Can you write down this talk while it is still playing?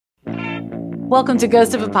Welcome to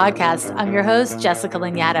Ghost of a Podcast. I'm your host, Jessica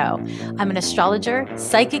Lanyadoo. I'm an astrologer,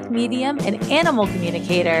 psychic medium, and animal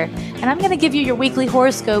communicator, and I'm going to give you your weekly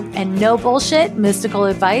horoscope and no bullshit mystical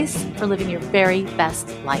advice for living your very best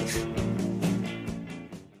life.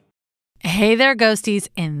 Hey there, ghosties.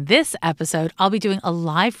 In this episode, I'll be doing a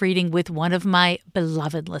live reading with one of my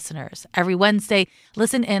beloved listeners. Every Wednesday,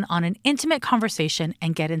 listen in on an intimate conversation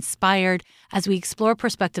and get inspired as we explore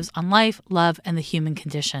perspectives on life, love, and the human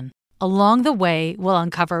condition. Along the way, we'll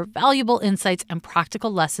uncover valuable insights and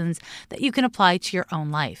practical lessons that you can apply to your own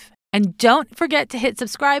life. And don't forget to hit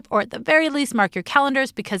subscribe, or at the very least mark your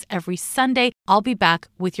calendars, because every Sunday I'll be back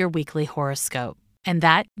with your weekly horoscope. And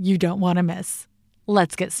that you don't want to miss.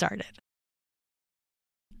 Let's get started.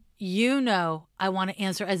 You know I want to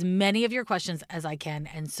answer as many of your questions as I can,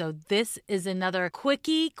 and so this is another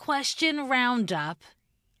quickie question roundup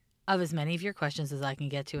of as many of your questions as I can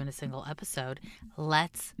get to in a single episode.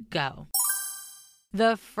 Let's go.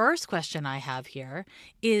 The first question I have here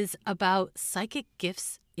is about psychic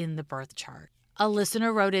gifts in the birth chart. A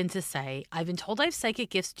listener wrote in to say, I've been told I have psychic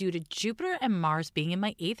gifts due to Jupiter and Mars being in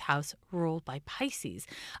my 8th house, ruled by Pisces.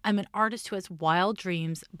 I'm an artist who has wild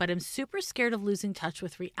dreams, but I'm super scared of losing touch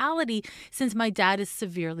with reality since my dad is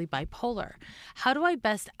severely bipolar. How do I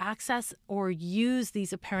best access or use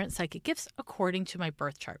these apparent psychic gifts according to my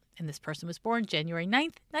birth chart? And this person was born January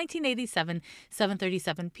 9th, 1987,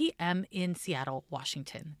 7:37 p.m. in Seattle,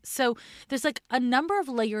 Washington. So there's like a number of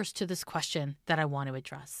layers to this question that I want to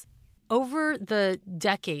address. Over the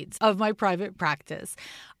decades of my private practice,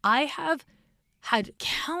 I have had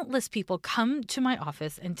countless people come to my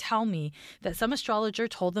office and tell me that some astrologer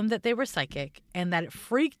told them that they were psychic and that it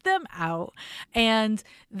freaked them out and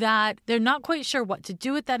that they're not quite sure what to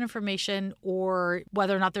do with that information or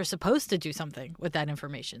whether or not they're supposed to do something with that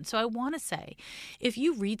information. So I want to say, if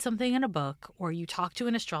you read something in a book or you talk to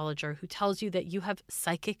an astrologer who tells you that you have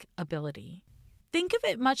psychic ability, think of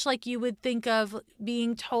it much like you would think of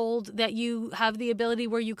being told that you have the ability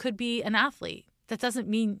where you could be an athlete. That doesn't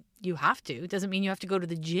mean you have to. It doesn't mean you have to go to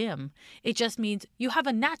the gym. It just means you have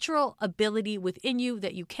a natural ability within you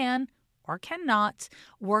that you can or cannot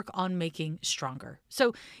work on making stronger.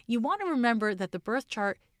 So you want to remember that the birth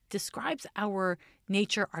chart describes our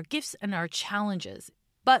nature, our gifts, and our challenges.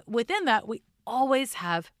 But within that, we always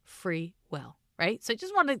have free will, right? So I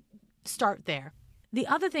just want to start there. The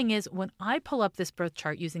other thing is, when I pull up this birth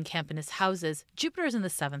chart using Campanus houses, Jupiter is in the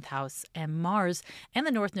 7th house and Mars and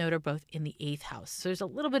the North Node are both in the 8th house. So there's a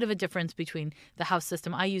little bit of a difference between the house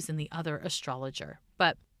system I use and the other astrologer.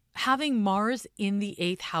 But having Mars in the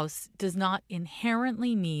 8th house does not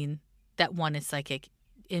inherently mean that one is psychic,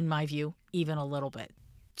 in my view, even a little bit,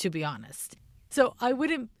 to be honest. So I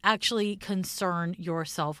wouldn't actually concern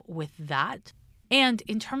yourself with that. And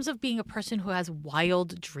in terms of being a person who has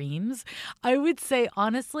wild dreams, I would say,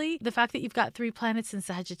 honestly, the fact that you've got 3 planets in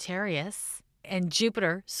Sagittarius and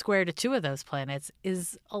Jupiter square to 2 of those planets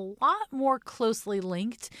is a lot more closely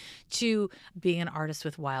linked to being an artist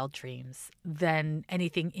with wild dreams than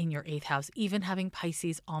anything in your 8th house, even having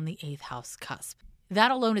Pisces on the 8th house cusp.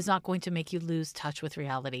 That alone is not going to make you lose touch with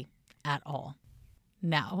reality at all.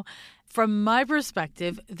 Now, from my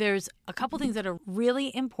perspective, there's a couple things that are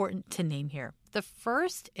really important to name here. The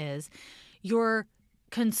first is your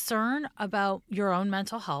concern about your own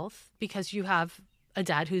mental health because you have a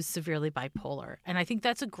dad who's severely bipolar. And I think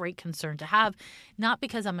that's a great concern to have, not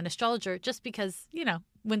because I'm an astrologer, just because,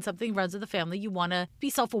 when something runs in the family, you want to be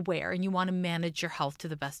self-aware and you want to manage your health to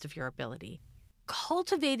the best of your ability.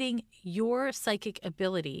 Cultivating your psychic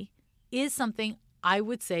ability is something I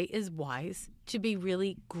would say is wise to be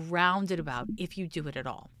really grounded about if you do it at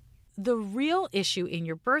all. The real issue in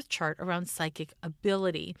your birth chart around psychic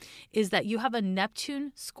ability is that you have a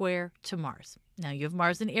Neptune square to Mars. Now, you have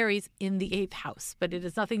Mars in Aries in the 8th house, but it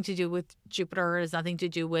has nothing to do with Jupiter. It has nothing to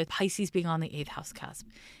do with Pisces being on the 8th house cusp.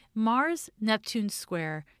 Mars-Neptune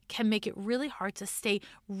square can make it really hard to stay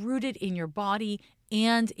rooted in your body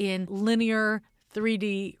and in linear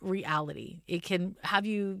 3D reality. It can have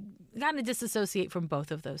you kind of disassociate from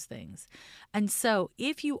both of those things. And so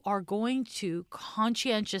if you are going to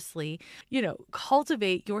conscientiously,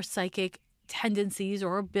 cultivate your psychic tendencies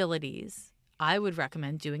or abilities, I would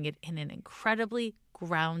recommend doing it in an incredibly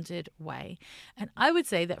grounded way. And I would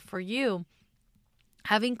say that for you,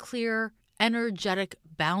 having clear energetic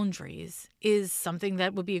boundaries is something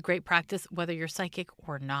that would be a great practice, whether you're psychic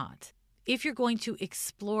or not. If you're going to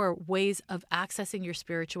explore ways of accessing your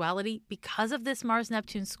spirituality because of this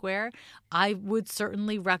Mars-Neptune square, I would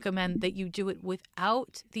certainly recommend that you do it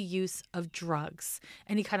without the use of drugs,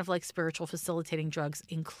 any kind of like spiritual facilitating drugs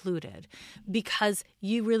included, because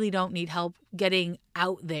you really don't need help getting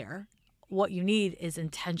out there what you need is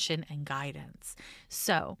intention and guidance.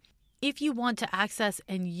 So if you want to access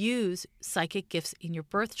and use psychic gifts in your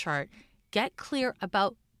birth chart, get clear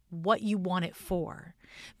about what you want it for.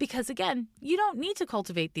 Because again, you don't need to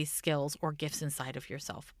cultivate these skills or gifts inside of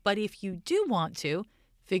yourself. But if you do want to,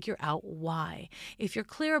 figure out why. If you're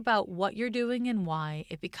clear about what you're doing and why,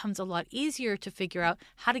 it becomes a lot easier to figure out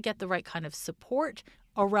how to get the right kind of support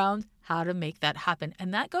around how to make that happen.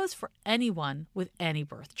 And that goes for anyone with any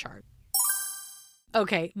birth chart.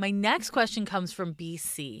 Okay, my next question comes from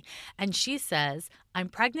BC, and she says, I'm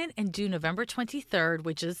pregnant and due November 23rd,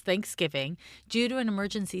 which is Thanksgiving. Due to an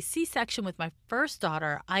emergency C-section with my first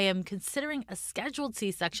daughter, I am considering a scheduled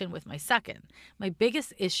C-section with my second. My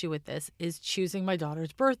biggest issue with this is choosing my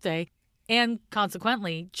daughter's birthday and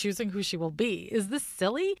consequently choosing who she will be. Is this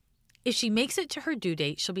silly? If she makes it to her due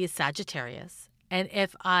date, she'll be a Sagittarius. And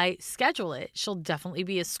if I schedule it, she'll definitely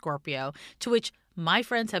be a Scorpio, to which my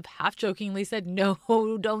friends have half-jokingly said, no,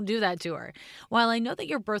 don't do that to her. While I know that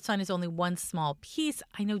your birth sign is only one small piece,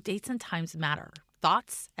 I know dates and times matter.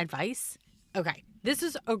 Thoughts? Advice? Okay, this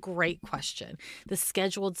is a great question, the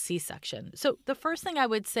scheduled C-section. So the first thing I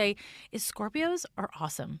would say is Scorpios are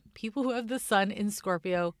awesome. People who have the sun in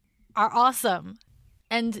Scorpio are awesome.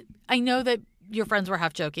 And I know that your friends were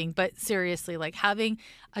half joking, but seriously, like having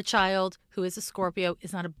a child who is a Scorpio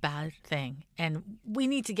is not a bad thing. And we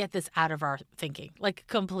need to get this out of our thinking, like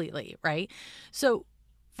completely, right? So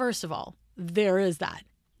first of all, there is that.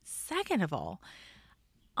 Second of all,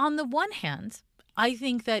 on the one hand, I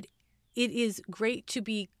think that it is great to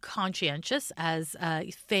be conscientious as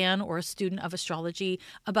a fan or a student of astrology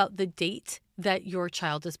about the date that your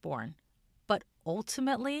child is born. But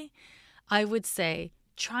ultimately, I would say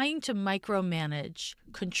trying to micromanage,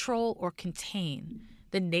 control, or contain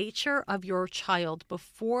the nature of your child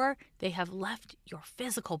before they have left your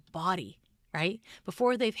physical body, right?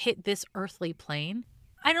 Before they've hit this earthly plane,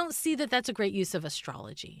 I don't see that that's a great use of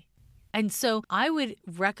astrology. And so I would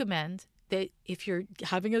recommend that if you're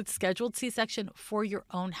having a scheduled C-section for your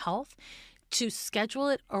own health, to schedule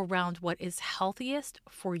it around what is healthiest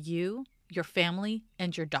for you, your family,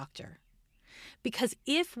 and your doctor. Because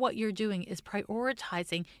if what you're doing is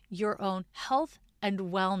prioritizing your own health and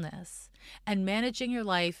wellness and managing your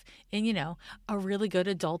life in, a really good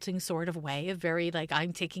adulting sort of way, a very like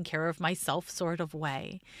I'm taking care of myself sort of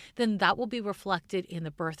way, then that will be reflected in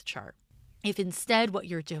the birth chart. If instead what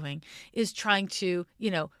you're doing is trying to,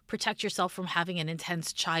 protect yourself from having an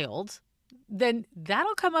intense child, then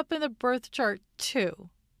that'll come up in the birth chart too,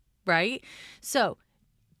 right? So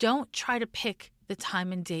don't try to pick the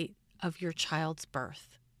time and date of your child's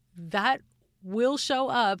birth. That will show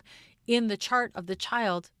up in the chart of the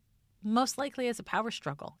child most likely as a power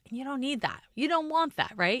struggle. And you don't need that. You don't want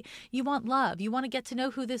that, right? You want love. You want to get to know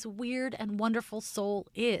who this weird and wonderful soul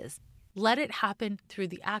is. Let it happen through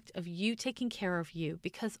the act of you taking care of you,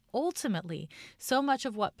 because ultimately, so much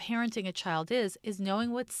of what parenting a child is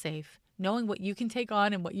knowing what's safe, knowing what you can take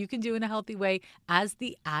on and what you can do in a healthy way as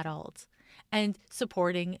the adult, and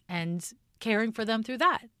supporting and caring for them through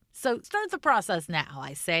that. So start the process now,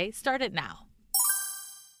 I say. Start it now.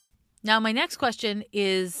 Now, my next question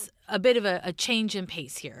is a bit of a change in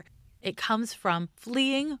pace here. It comes from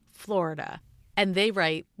Fleeing Florida. And they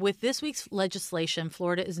write, with this week's legislation,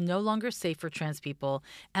 Florida is no longer safe for trans people,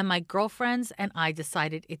 and my girlfriends and I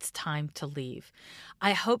decided it's time to leave.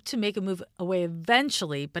 I hope to make a move away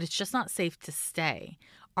eventually, but it's just not safe to stay.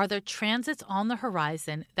 Are there transits on the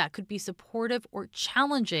horizon that could be supportive or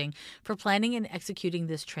challenging for planning and executing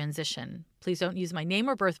this transition? Please don't use my name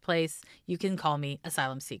or birthplace. You can call me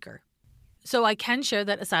Asylum Seeker. So I can share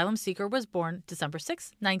that Asylum Seeker was born December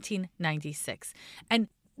 6, 1996. And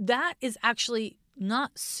that is actually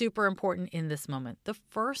not super important in this moment. The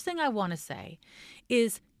first thing I want to say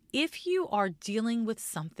is if you are dealing with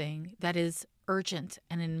something that is urgent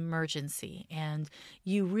and an emergency and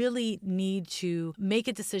you really need to make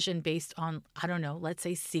a decision based on, let's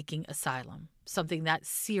say seeking asylum, something that's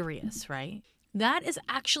serious, right? That is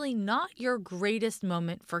actually not your greatest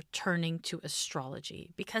moment for turning to astrology,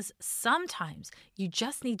 because sometimes you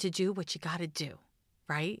just need to do what you got to do,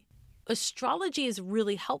 right? Astrology is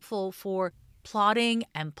really helpful for plotting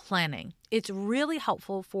and planning. It's really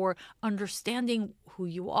helpful for understanding who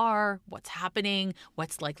you are, what's happening,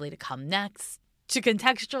 what's likely to come next, to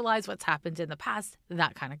contextualize what's happened in the past,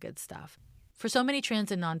 that kind of good stuff. For so many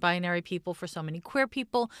trans and non-binary people, for so many queer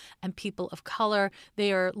people and people of color,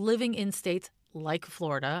 they are living in states like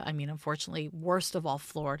Florida, unfortunately, worst of all,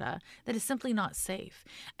 Florida, that is simply not safe.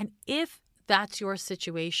 And if that's your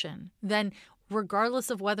situation, then regardless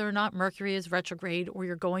of whether or not Mercury is retrograde or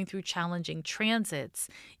you're going through challenging transits,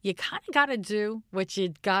 you kind of got to do what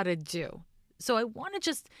you got to do. So I want to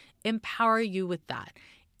just empower you with that.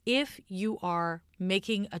 If you are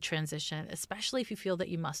making a transition, especially if you feel that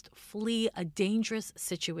you must flee a dangerous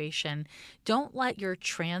situation, don't let your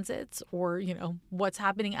transits or, what's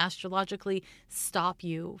happening astrologically stop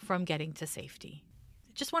you from getting to safety.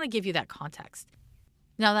 Just want to give you that context.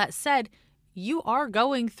 Now, that said, you are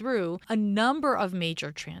going through a number of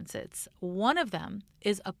major transits. One of them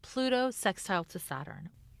is a Pluto sextile to Saturn.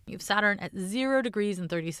 You have Saturn at 0 degrees and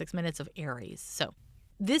 36 minutes of Aries. So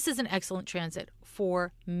this is an excellent transit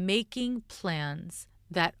for making plans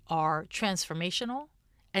that are transformational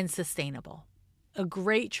and sustainable. A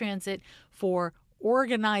great transit for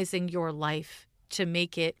organizing your life to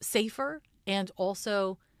make it safer and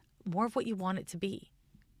also more of what you want it to be.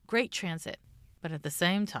 Great transit. But at the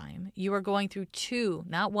same time, you are going through 2,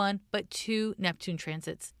 not 1, but 2 Neptune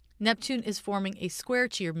transits. Neptune is forming a square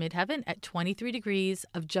to your midheaven at 23 degrees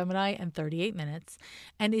of Gemini and 38 minutes,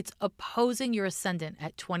 and it's opposing your ascendant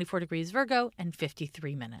at 24 degrees Virgo and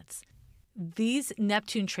 53 minutes. These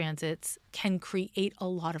Neptune transits can create a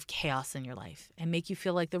lot of chaos in your life and make you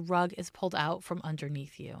feel like the rug is pulled out from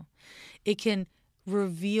underneath you. It can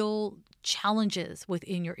reveal challenges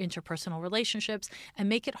within your interpersonal relationships and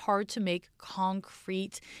make it hard to make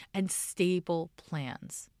concrete and stable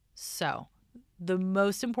plans. So, the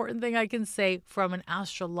most important thing I can say from an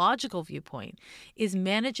astrological viewpoint is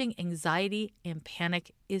managing anxiety and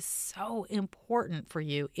panic is so important for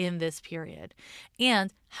you in this period.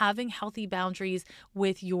 And having healthy boundaries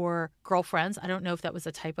with your girlfriends. I don't know if that was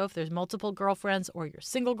a typo, if there's multiple girlfriends or your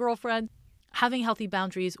single girlfriend. Having healthy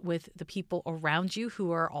boundaries with the people around you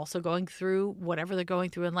who are also going through whatever they're going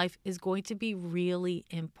through in life is going to be really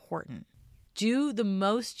important. Do the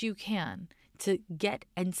most you can to get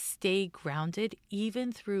and stay grounded,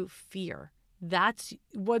 even through fear. That's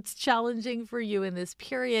what's challenging for you in this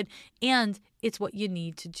period, and it's what you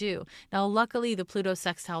need to do. Now, luckily, the Pluto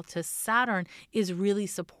sextile to Saturn is really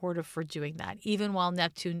supportive for doing that, even while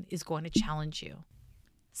Neptune is going to challenge you.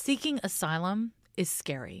 Seeking asylum is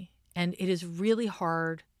scary, and it is really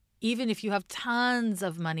hard. Even if you have tons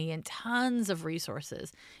of money and tons of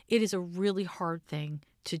resources, it is a really hard thing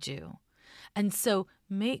to do. And so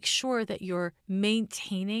make sure that you're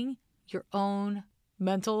maintaining your own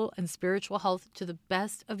mental and spiritual health to the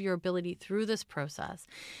best of your ability through this process.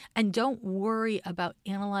 And don't worry about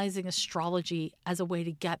analyzing astrology as a way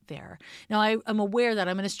to get there. Now, I'm aware that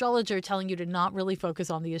I'm an astrologer telling you to not really focus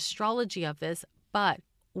on the astrology of this, but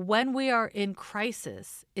when we are in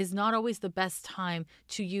crisis is not always the best time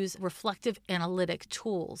to use reflective analytic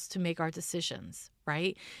tools to make our decisions,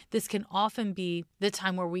 right? This can often be the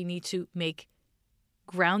time where we need to make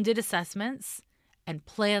grounded assessments and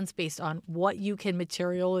plans based on what you can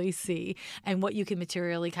materially see and what you can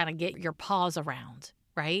materially kind of get your paws around,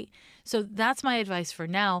 right? So that's my advice for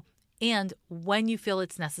now. And when you feel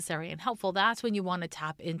it's necessary and helpful, that's when you want to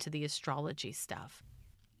tap into the astrology stuff.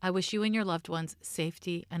 I wish you and your loved ones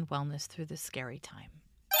safety and wellness through this scary time.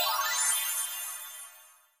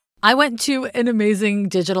 I went to an amazing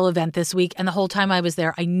digital event this week, and the whole time I was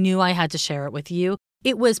there, I knew I had to share it with you.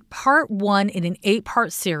 It was part 1 in an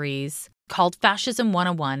 8-part series called Fascism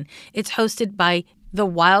 101. It's hosted by the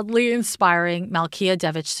wildly inspiring Malkia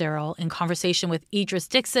Devich-Cyril in conversation with Idris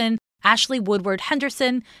Dixon, Ashley Woodward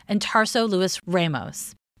Henderson, and Tarso Luis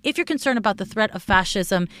Ramos. If you're concerned about the threat of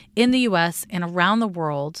fascism in the U.S. and around the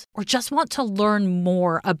world, or just want to learn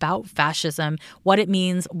more about fascism, what it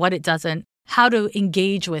means, what it doesn't, how to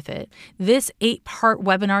engage with it, this 8-part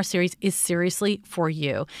webinar series is seriously for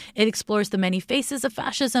you. It explores the many faces of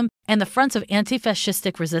fascism and the fronts of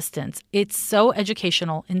anti-fascistic resistance. It's so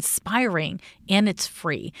educational, inspiring, and it's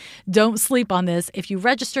free. Don't sleep on this. If you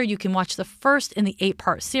register, you can watch the first in the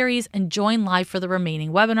 8-part series and join live for the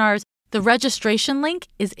remaining webinars. The registration link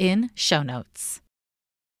is in show notes.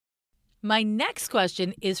 My next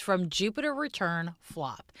question is from Jupiter Return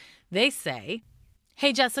Flop. They say,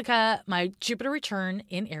 hey, Jessica, my Jupiter return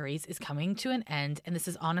in Aries is coming to an end, and this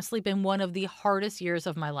has honestly been one of the hardest years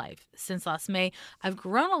of my life. Since last May, I've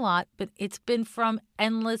grown a lot, but it's been from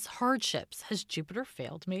endless hardships. Has Jupiter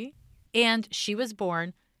failed me? And she was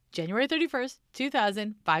born January 31st,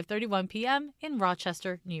 2000, 5:31 p.m. in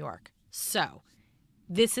Rochester, New York. So,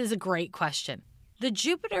 this is a great question. The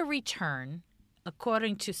Jupiter return,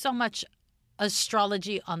 according to so much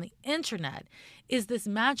astrology on the internet, is this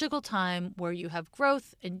magical time where you have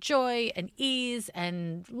growth and joy and ease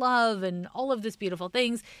and love and all of these beautiful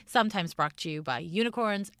things, sometimes brought to you by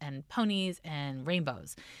unicorns and ponies and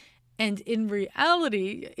rainbows. And in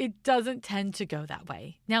reality, it doesn't tend to go that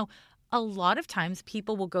way. Now, A lot of times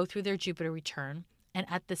people will go through their Jupiter return, and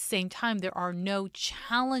at the same time, there are no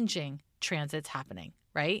challenging transits happening,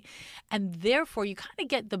 right? And therefore, you kind of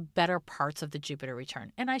get the better parts of the Jupiter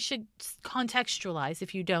return. And I should contextualize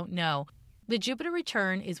if you don't know. The Jupiter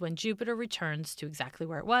return is when Jupiter returns to exactly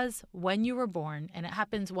where it was when you were born, and it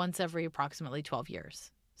happens once every approximately 12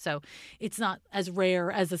 years. So it's not as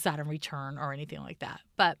rare as the Saturn return or anything like that.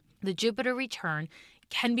 But the Jupiter return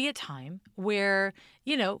can be a time where,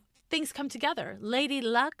 things come together. Lady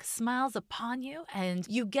Luck smiles upon you and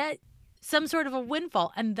you get some sort of a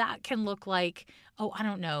windfall. And that can look like,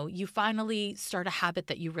 you finally start a habit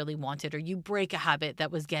that you really wanted, or you break a habit that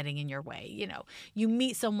was getting in your way. You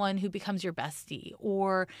meet someone who becomes your bestie,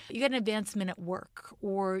 or you get an advancement at work,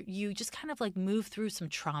 or you just kind of like move through some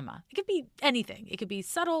trauma. It could be anything. It could be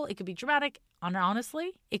subtle. It could be dramatic. And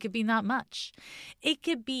honestly, it could be not much. It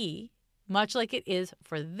could be much like it is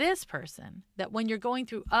for this person, that when you're going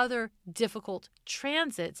through other difficult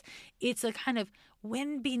transits, it's a kind of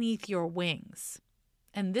wind beneath your wings.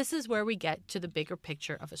 And this is where we get to the bigger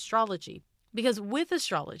picture of astrology. Because with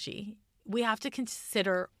astrology, we have to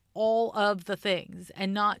consider all of the things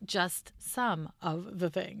and not just some of the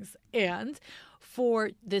things. And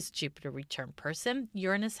for this Jupiter return person,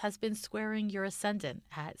 Uranus has been squaring your ascendant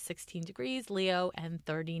at 16 degrees Leo and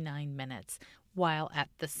 39 minutes. While at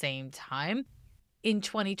the same time, in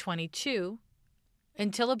 2022,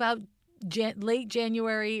 until about late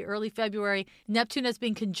January, early February, Neptune has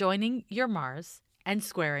been conjoining your Mars and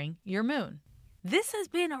squaring your Moon. This has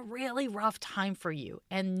been a really rough time for you,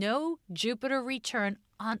 and no Jupiter return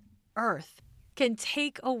on Earth can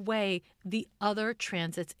take away the other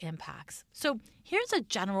transit's impacts. So here's a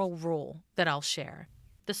general rule that I'll share.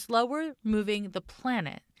 The slower moving the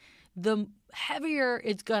planet, the heavier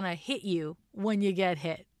it's going to hit you when you get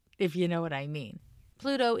hit, if you know what I mean.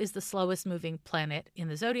 Pluto is the slowest moving planet in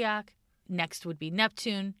the zodiac. Next would be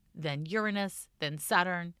Neptune, then Uranus, then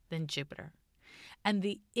Saturn, then Jupiter. And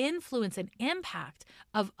the influence and impact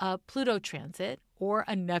of a Pluto transit or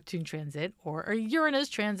a Neptune transit or a Uranus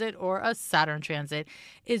transit or a Saturn transit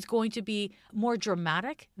is going to be more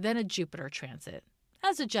dramatic than a Jupiter transit,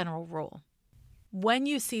 as a general rule. When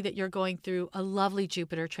you see that you're going through a lovely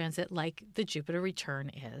Jupiter transit like the Jupiter return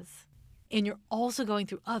is, and you're also going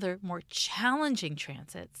through other more challenging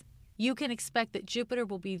transits, you can expect that Jupiter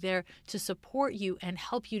will be there to support you and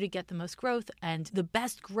help you to get the most growth and the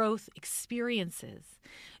best growth experiences,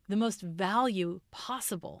 the most value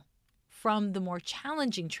possible from the more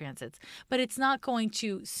challenging transits. But it's not going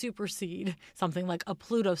to supersede something like a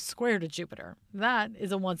Pluto square to Jupiter. That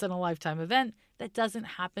is a once-in-a-lifetime event that doesn't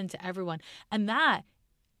happen to everyone. And that,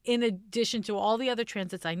 in addition to all the other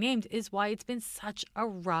transits I named, is why it's been such a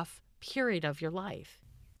rough period of your life.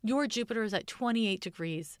 Your Jupiter is at 28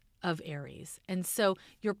 degrees of Aries. And so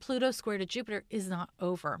your Pluto square to Jupiter is not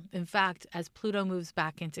over. In fact, as Pluto moves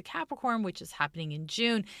back into Capricorn, which is happening in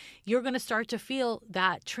June, you're going to start to feel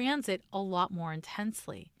that transit a lot more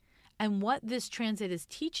intensely. And what this transit is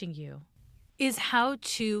teaching you is how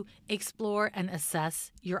to explore and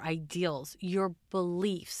assess your ideals, your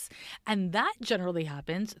beliefs. And that generally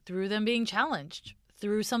happens through them being challenged,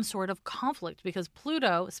 through some sort of conflict, because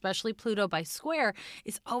Pluto, especially Pluto by square,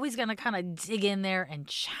 is always going to kind of dig in there and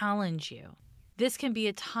challenge you. This can be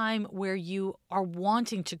a time where you are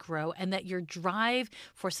wanting to grow and that your drive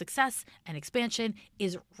for success and expansion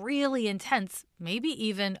is really intense, maybe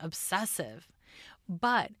even obsessive.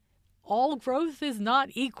 But all growth is not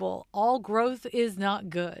equal. All growth is not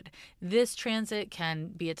good. This transit can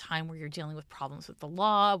be a time where you're dealing with problems with the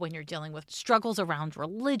law, when you're dealing with struggles around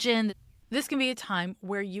religion. This can be a time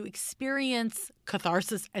where you experience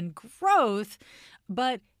catharsis and growth,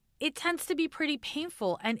 but it tends to be pretty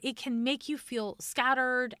painful, and it can make you feel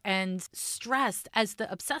scattered and stressed as the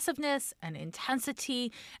obsessiveness and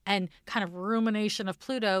intensity and kind of rumination of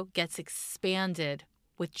Pluto gets expanded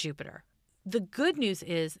with Jupiter. The good news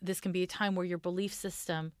is this can be a time where your belief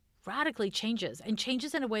system radically changes, and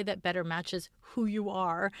changes in a way that better matches who you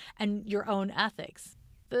are and your own ethics.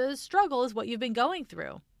 The struggle is what you've been going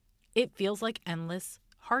through. It feels like endless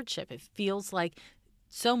hardship. It feels like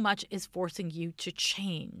so much is forcing you to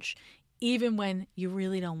change, even when you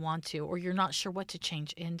really don't want to, or you're not sure what to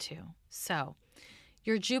change into. So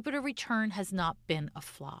your Jupiter return has not been a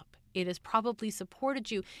flop. It has probably supported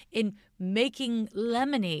you in making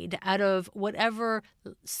lemonade out of whatever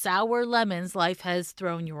sour lemons life has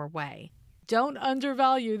thrown your way. Don't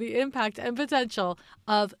undervalue the impact and potential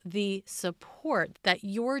of the support that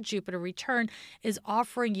your Jupiter return is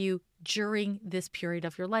offering you during this period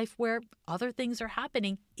of your life where other things are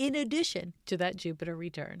happening in addition to that Jupiter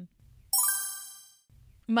return.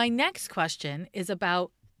 My next question is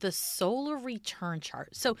about the solar return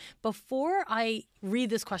chart. So before I read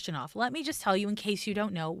this question off, let me just tell you, in case you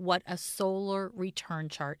don't know, what a solar return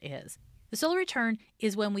chart is. The solar return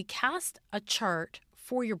is when we cast a chart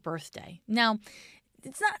for your birthday. Now,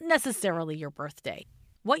 it's not necessarily your birthday.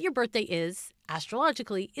 What your birthday is,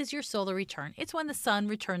 astrologically, is your solar return. It's when the sun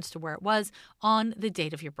returns to where it was on the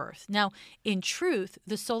date of your birth. Now, in truth,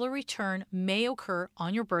 the solar return may occur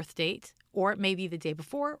on your birth date, or it may be the day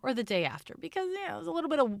before or the day after, because there's a little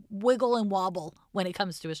bit of wiggle and wobble when it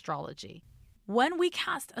comes to astrology. When we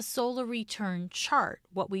cast a solar return chart,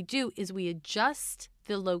 what we do is we adjust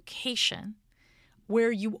the location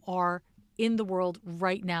where you are in the world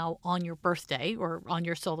right now on your birthday or on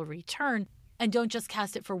your solar return, and don't just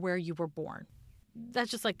cast it for where you were born.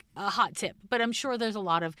 That's just like a hot tip, but I'm sure there's a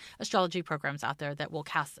lot of astrology programs out there that will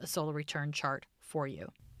cast a solar return chart for you.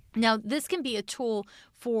 Now, this can be a tool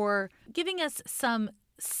for giving us some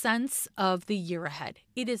sense of the year ahead.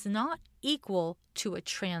 It is not equal to a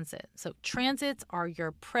transit. So transits are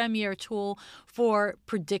your premier tool for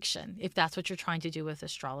prediction, if that's what you're trying to do with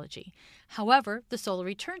astrology. However, the solar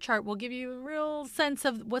return chart will give you a real sense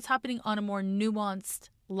of what's happening on a more nuanced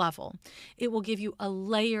level. It will give you a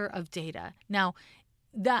layer of data. Now,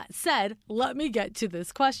 that said, let me get to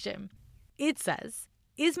this question. It says,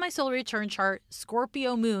 is my solar return chart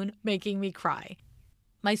Scorpio moon making me cry?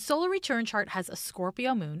 My solar return chart has a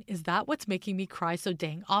Scorpio moon. Is that what's making me cry so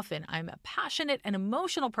dang often? I'm a passionate and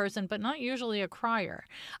emotional person, but not usually a crier.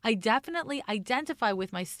 I definitely identify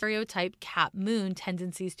with my stereotype Cap moon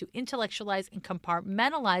tendencies to intellectualize and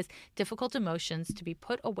compartmentalize difficult emotions to be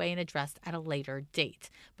put away and addressed at a later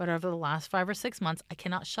date. But over the last 5 or 6 months, I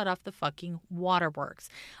cannot shut off the fucking waterworks.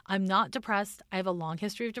 I'm not depressed. I have a long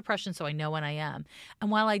history of depression, so I know when I am.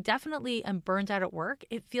 And while I definitely am burned out at work,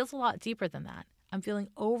 it feels a lot deeper than that. I'm feeling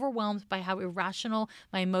overwhelmed by how irrational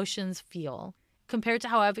my emotions feel compared to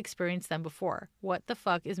how I've experienced them before. What the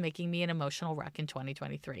fuck is making me an emotional wreck in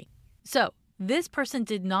 2023? So this person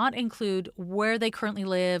did not include where they currently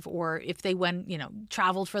live or if they went,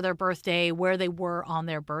 traveled for their birthday, where they were on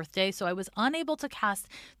their birthday. So I was unable to cast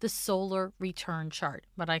the solar return chart,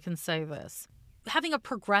 but I can say this. Having a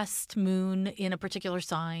progressed moon in a particular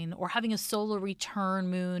sign or having a solar return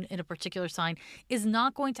moon in a particular sign is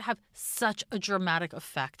not going to have such a dramatic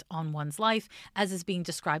effect on one's life as is being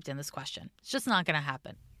described in this question. It's just not going to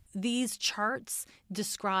happen. These charts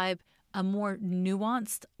describe a more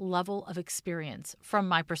nuanced level of experience from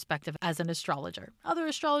my perspective as an astrologer. Other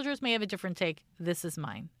astrologers may have a different take. This is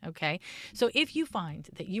mine, okay? So if you find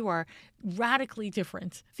that you are radically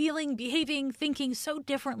different, feeling, behaving, thinking so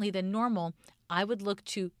differently than normal, I would look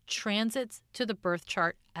to transits to the birth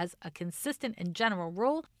chart as a consistent and general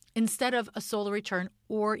rule instead of a solar return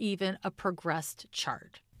or even a progressed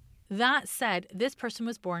chart. That said, this person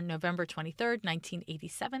was born November 23rd,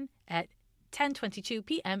 1987 at 10:22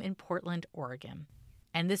 p.m. in Portland, Oregon.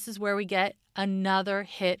 And this is where we get another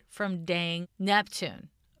hit from dang Neptune.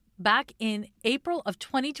 Back in April of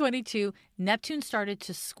 2022, Neptune started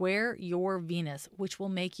to square your Venus, which will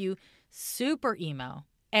make you super emo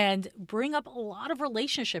and bring up a lot of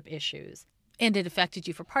relationship issues. And it affected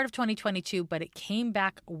you for part of 2022, but it came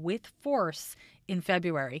back with force in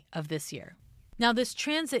February of this year. Now, this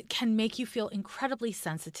transit can make you feel incredibly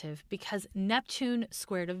sensitive because Neptune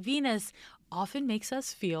squared to Venus often makes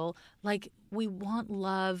us feel like we want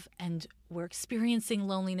love and we're experiencing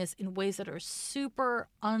loneliness in ways that are super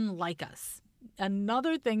unlike us.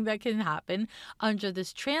 Another thing that can happen under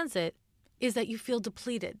this transit is that you feel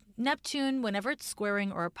depleted. Neptune, whenever it's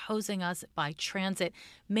squaring or opposing us by transit,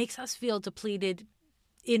 makes us feel depleted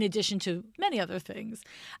in addition to many other things.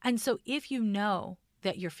 And so if you know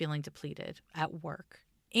that you're feeling depleted at work,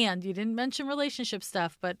 and you didn't mention relationship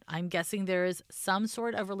stuff, but I'm guessing there is some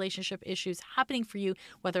sort of relationship issues happening for you,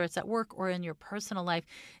 whether it's at work or in your personal life,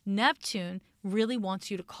 Neptune really wants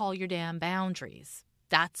you to call your damn boundaries.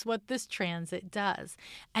 That's what this transit does.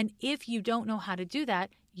 And if you don't know how to do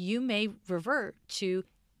that, you may revert to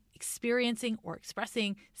experiencing or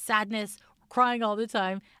expressing sadness or crying all the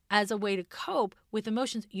time as a way to cope with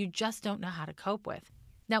emotions you just don't know how to cope with.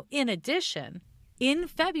 Now, in addition, in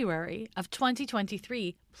February of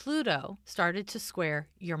 2023, Pluto started to square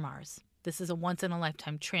your Mars. This is a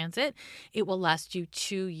once-in-a-lifetime transit. It will last you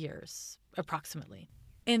 2 years, approximately.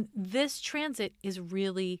 And this transit is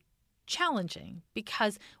really challenging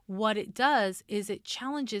because what it does is it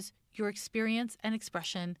challenges your experience and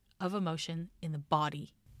expression of emotion in the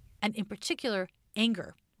body, and in particular,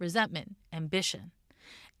 anger, resentment, ambition.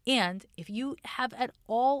 And if you have at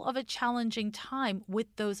all of a challenging time with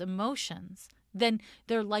those emotions, then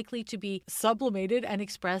they're likely to be sublimated and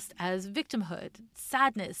expressed as victimhood,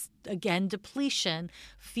 sadness, again, depletion,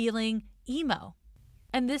 feeling emo.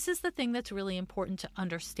 And this is the thing that's really important to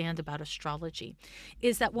understand about astrology,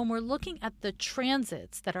 is that when we're looking at the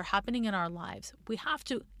transits that are happening in our lives, we have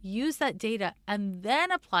to use that data and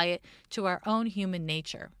then apply it to our own human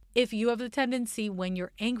nature. If you have the tendency when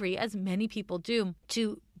you're angry, as many people do,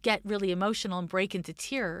 to get really emotional and break into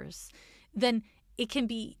tears, then it can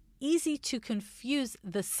be easy to confuse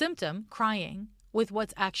the symptom, crying, with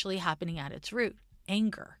what's actually happening at its root,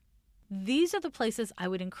 anger. These are the places I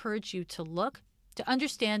would encourage you to look to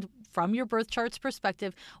understand from your birth chart's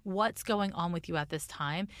perspective what's going on with you at this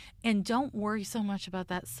time. And don't worry so much about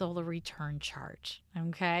that solar return chart.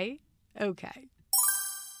 Okay? Okay.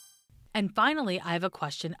 And finally, I have a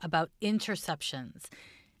question about interceptions.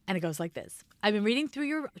 And it goes like this. I've been reading through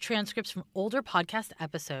your transcripts from older podcast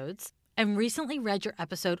episodes and recently read your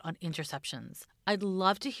episode on interceptions. I'd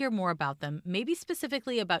love to hear more about them, maybe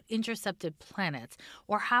specifically about intercepted planets,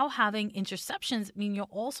 or how having interceptions mean you'll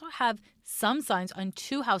also have some signs on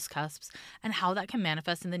 2 house cusps and how that can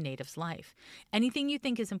manifest in the native's life. Anything you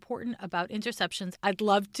think is important about interceptions, I'd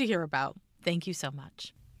love to hear about. Thank you so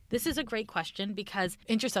much. This is a great question because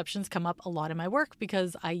interceptions come up a lot in my work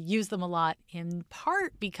because I use them a lot, in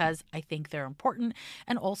part because I think they're important.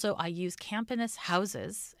 And also I use Campanus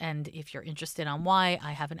houses. And if you're interested on why,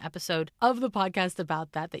 I have an episode of the podcast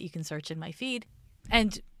about that you can search in my feed.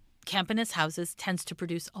 And Campanus houses tends to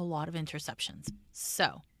produce a lot of interceptions.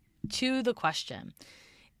 So to the question,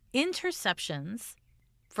 interceptions,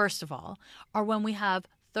 first of all, are when we have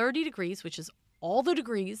 30 degrees, which is all the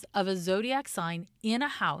degrees of a zodiac sign in a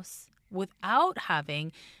house without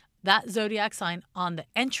having that zodiac sign on the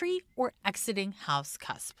entry or exiting house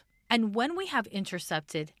cusp. And when we have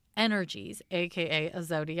intercepted energies, aka a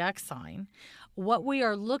zodiac sign, what we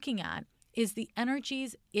are looking at is the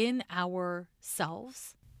energies in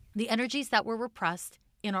ourselves, the energies that were repressed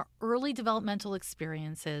in our early developmental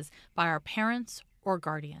experiences by our parents or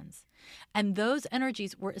guardians. And those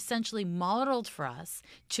energies were essentially modeled for us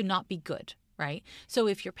to not be good. Right? So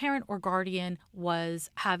if your parent or guardian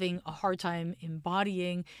was having a hard time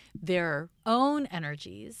embodying their own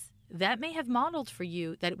energies, that may have modeled for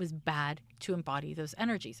you that it was bad to embody those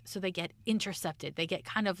energies. So they get intercepted. They get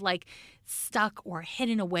kind of like stuck or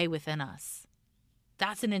hidden away within us.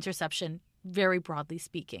 That's an interception, very broadly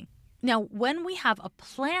speaking. Now, when we have a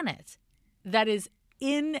planet that is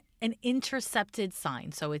in an intercepted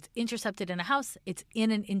sign, so it's intercepted in a house, it's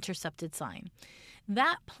in an intercepted sign,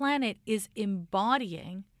 that planet is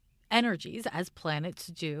embodying energies, as planets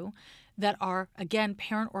do, that are, again,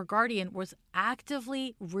 parent or guardian was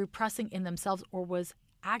actively repressing in themselves or was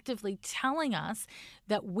actively telling us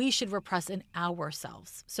that we should repress in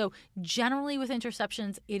ourselves. So generally with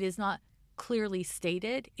interceptions, it is not clearly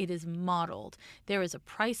stated, it is modeled. There is a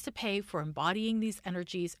price to pay for embodying these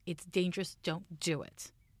energies. It's dangerous, don't do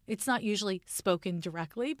it. It's not usually spoken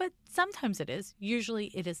directly, but sometimes it is. Usually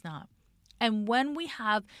it is not. And when we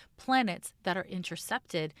have planets that are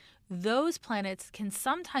intercepted, those planets can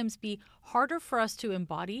sometimes be harder for us to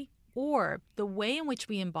embody, or the way in which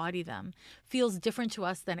we embody them feels different to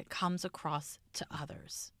us than it comes across to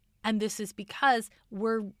others. And this is because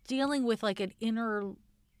we're dealing with like an inner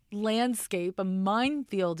landscape, a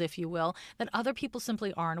minefield, if you will, that other people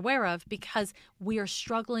simply aren't aware of because we are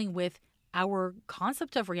struggling with our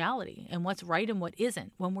concept of reality and what's right and what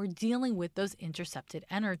isn't when we're dealing with those intercepted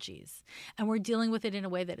energies. And we're dealing with it in a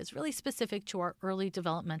way that is really specific to our early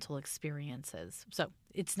developmental experiences. So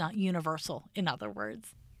it's not universal, in other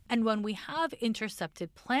words. And when we have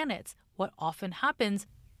intercepted planets, what often happens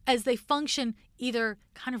is they function either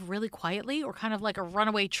kind of really quietly or kind of like a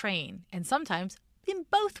runaway train, and sometimes in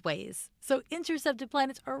both ways. So intercepted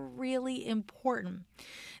planets are really important.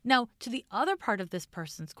 Now, to the other part of this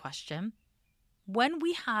person's question, when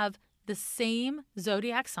we have the same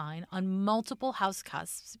zodiac sign on multiple house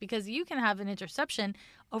cusps, because you can have an interception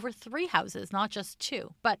over 3 houses, not just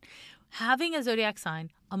 2, but having a zodiac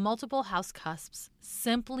sign on multiple house cusps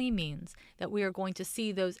simply means that we are going to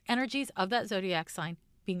see those energies of that zodiac sign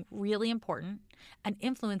being really important and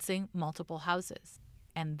influencing multiple houses.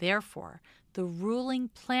 And therefore, the ruling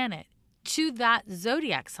planet to that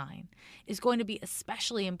zodiac sign is going to be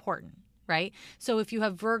especially important, right? So if you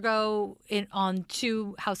have Virgo on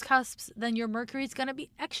 2 house cusps, then your Mercury is going to be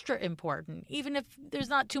extra important. Even if there's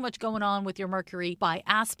not too much going on with your Mercury by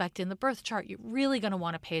aspect in the birth chart, you're really going to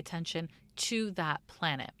want to pay attention to that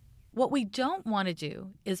planet. What we don't want to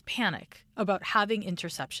do is panic about having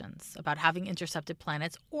interceptions, about having intercepted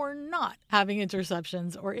planets or not having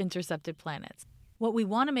interceptions or intercepted planets. What we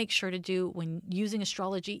want to make sure to do when using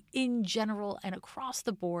astrology in general and across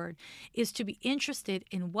the board is to be interested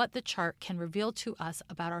in what the chart can reveal to us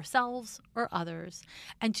about ourselves or others,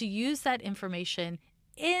 and to use that information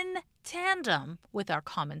in tandem with our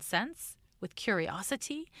common sense, with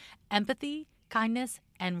curiosity, empathy, kindness,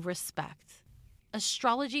 and respect.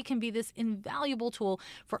 Astrology can be this invaluable tool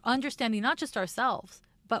for understanding not just ourselves,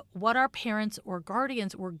 but what our parents or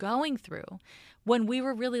guardians were going through when we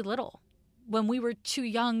were really little, when we were too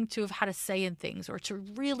young to have had a say in things or to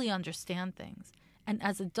really understand things. And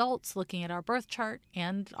as adults looking at our birth chart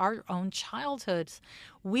and our own childhoods,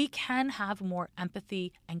 we can have more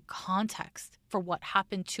empathy and context for what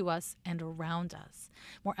happened to us and around us.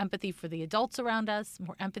 More empathy for the adults around us,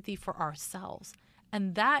 more empathy for ourselves.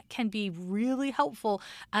 And that can be really helpful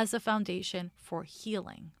as a foundation for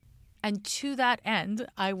healing. And to that end,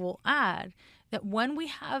 I will add that when we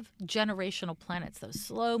have generational planets, those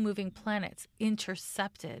slow-moving planets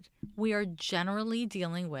intercepted, we are generally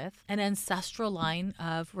dealing with an ancestral line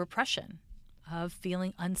of repression, of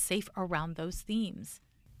feeling unsafe around those themes.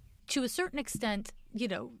 To a certain extent,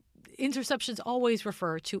 interceptions always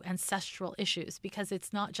refer to ancestral issues because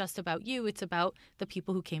it's not just about you, it's about the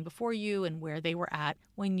people who came before you and where they were at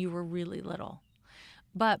when you were really little.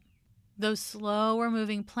 But those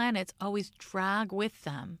slower-moving planets always drag with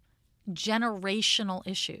them generational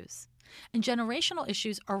issues. And generational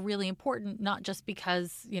issues are really important, not just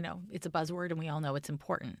because, it's a buzzword and we all know it's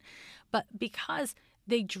important, but because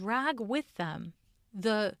they drag with them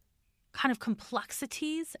the kind of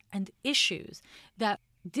complexities and issues that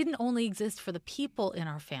didn't only exist for the people in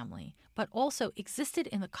our family, but also existed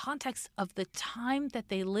in the context of the time that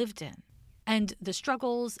they lived in and the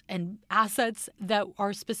struggles and assets that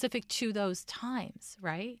are specific to those times,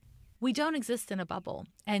 right? We don't exist in a bubble.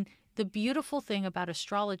 And the beautiful thing about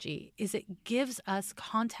astrology is it gives us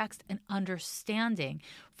context and understanding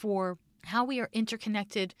for how we are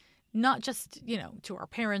interconnected, not just, to our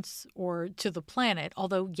parents or to the planet,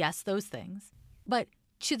 although yes, those things, but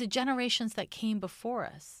to the generations that came before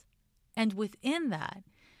us. And within that,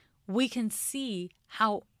 we can see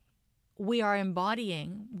how we are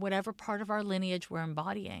embodying whatever part of our lineage we're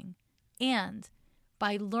embodying. And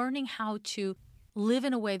by learning how to live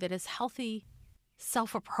in a way that is healthy,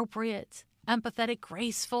 self-appropriate, empathetic,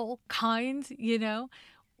 graceful, kind,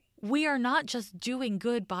 we are not just doing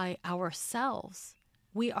good by ourselves.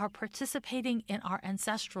 We are participating in our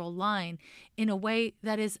ancestral line in a way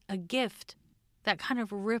that is a gift that kind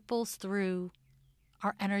of ripples through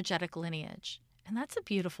our energetic lineage. And that's a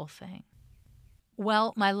beautiful thing.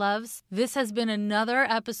 Well, my loves, this has been another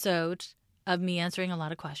episode of me answering a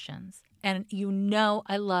lot of questions. And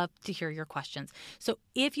I love to hear your questions. So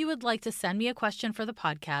if you would like to send me a question for the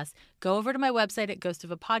podcast, go over to my website at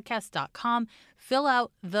ghostofapodcast.com, fill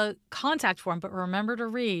out the contact form, but remember to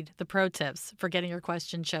read the pro tips for getting your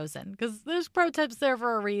question chosen, because there's pro tips there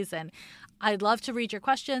for a reason. I'd love to read your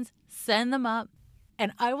questions, send them up,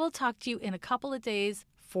 and I will talk to you in a couple of days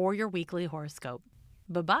for your weekly horoscope.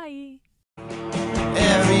 Bye-bye.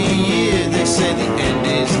 Every year they say the end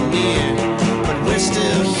is near, but we're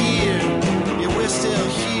still here.